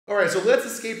All right, so let's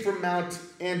escape from mount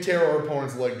and tear our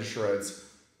opponent's leg to shreds.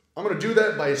 I'm gonna do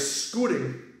that by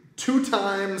scooting 2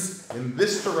 times in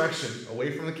this direction,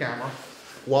 away from the camera,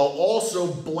 while also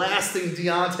blasting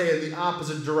Deontay in the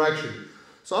opposite direction.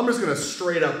 So I'm just gonna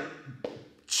straight up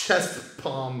chest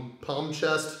palm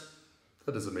chest.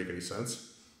 That doesn't make any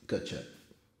sense. Gut check.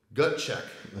 Gut check.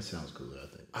 That sounds good, I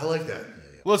think. I like that.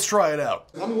 Yeah. Let's try it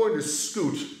out. I'm going to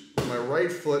scoot my right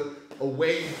foot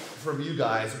away from you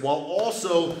guys while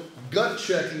also gut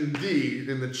checking D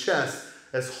in the chest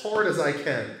as hard as I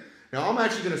can. Now I'm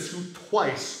actually going to scoot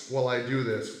twice while I do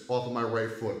this off of my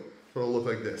right foot. So it'll look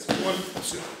like this. 1,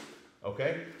 2.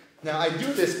 Okay? Now I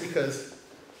do this because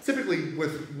typically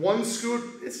with 1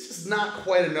 scoot, it's just not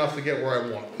quite enough to get where I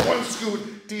want. 1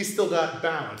 scoot, D still got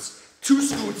balance. 2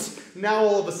 scoots, now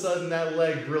all of a sudden that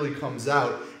leg really comes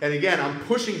out. And again, I'm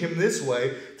pushing him this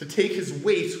way to take his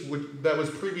weight that was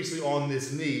previously on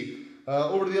this knee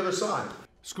over to the other side.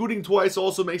 Scooting twice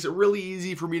also makes it really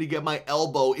easy for me to get my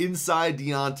elbow inside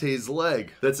Deontay's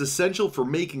leg. That's essential for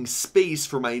making space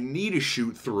for my knee to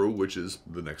shoot through, which is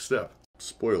the next step.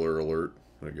 Spoiler alert,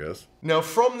 I guess. Now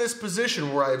from this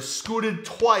position where I've scooted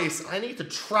twice, I need to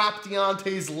trap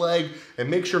Deontay's leg and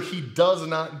make sure he does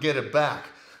not get it back.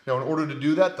 Now in order to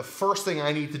do that, the first thing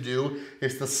I need to do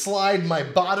is to slide my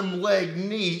bottom leg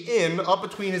knee in up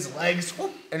between his legs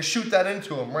and shoot that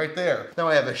into him right there. Now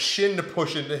I have a shin to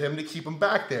push into him to keep him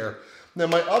back there. Now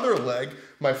my other leg,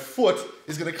 my foot,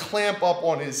 is gonna clamp up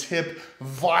on his hip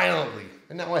violently.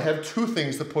 And now I have 2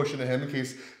 things to push into him in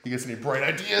case he gets any bright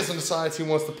ideas and decides he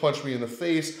wants to punch me in the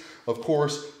face. Of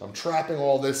course, I'm trapping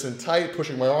all this in tight,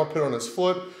 pushing my armpit on his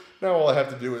foot. Now all I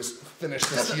have to do is finish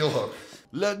this heel hook.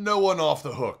 Let no one off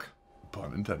the hook.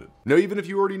 Pun intended. Now, even if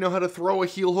you already know how to throw a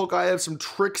heel hook, I have some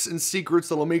tricks and secrets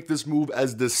that'll make this move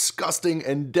as disgusting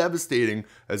and devastating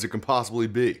as it can possibly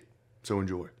be. So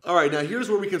enjoy. All right, now here's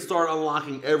where we can start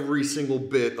unlocking every single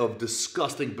bit of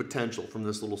disgusting potential from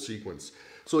this little sequence.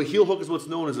 So a heel hook is what's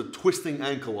known as a twisting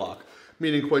ankle lock,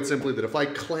 meaning quite simply that if I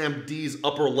clamp D's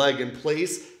upper leg in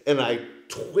place and I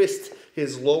twist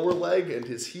his lower leg and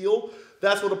his heel,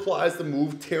 that's what applies the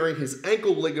move, tearing his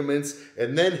ankle ligaments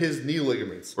and then his knee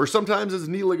ligaments. Or sometimes his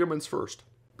knee ligaments first.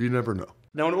 You never know.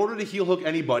 Now, in order to heel hook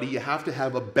anybody, you have to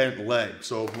have a bent leg.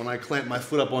 So when I clamp my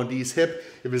foot up on D's hip,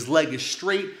 if his leg is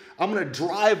straight, I'm gonna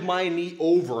drive my knee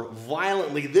over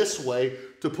violently this way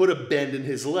to put a bend in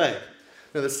his leg.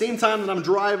 Now, at the same time that I'm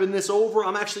driving this over,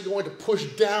 I'm actually going to push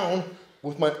down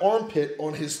with my armpit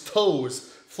on his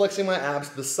toes, flexing my abs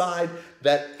to the side.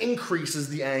 That increases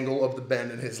the angle of the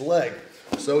bend in his leg.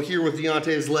 So here with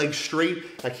Deontay's leg straight,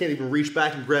 I can't even reach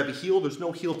back and grab a heel. There's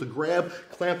no heel to grab.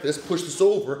 Clamp this, push this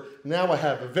over. Now I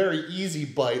have a very easy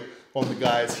bite on the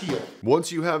guy's heel.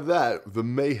 Once you have that, the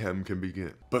mayhem can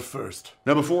begin. But first.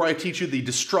 Now before I teach you the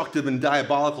destructive and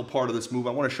diabolical part of this move,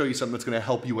 I want to show you something that's going to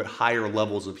help you at higher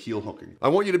levels of heel hooking. I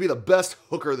want you to be the best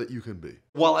hooker that you can be.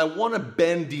 While I want to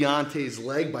bend Deontay's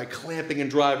leg by clamping and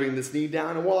driving this knee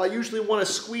down, and while I usually want to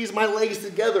squeeze my legs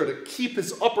together to keep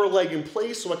his upper leg in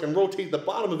place so I can rotate the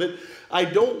bottom of it, I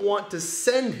don't want to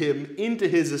send him into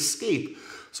his escape.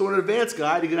 So an advanced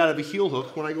guy, to get out of a heel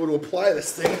hook, when I go to apply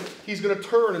this thing, he's gonna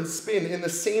turn and spin in the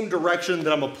same direction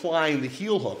that I'm applying the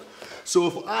heel hook. So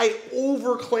if I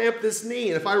over clamp this knee,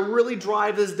 and if I really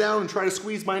drive this down and try to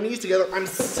squeeze my knees together, I'm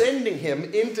sending him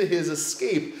into his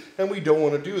escape, and we don't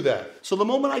want to do that. So the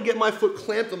moment I get my foot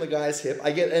clamped on the guy's hip,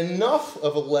 I get enough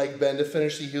of a leg bend to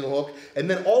finish the heel hook, and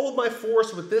then all of my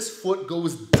force with this foot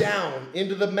goes down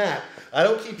into the mat. I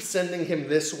don't keep sending him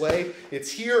this way.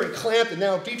 It's here and clamped, and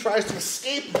now if D tries to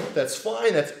escape, that's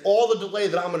fine. That's all the delay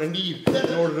that I'm gonna need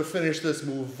in order to finish this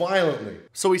move violently.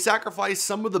 So we sacrifice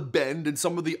some of the bend and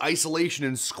some of the isolation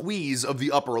and squeeze of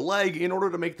the upper leg in order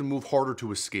to make the move harder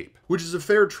to escape, which is a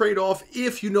fair trade-off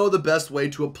if you know the best way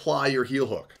to apply your heel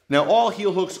hook. Now, all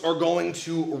heel hooks are going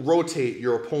to rotate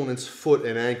your opponent's foot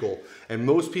and ankle, and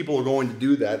most people are going to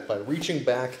do that by reaching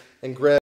back and grabbing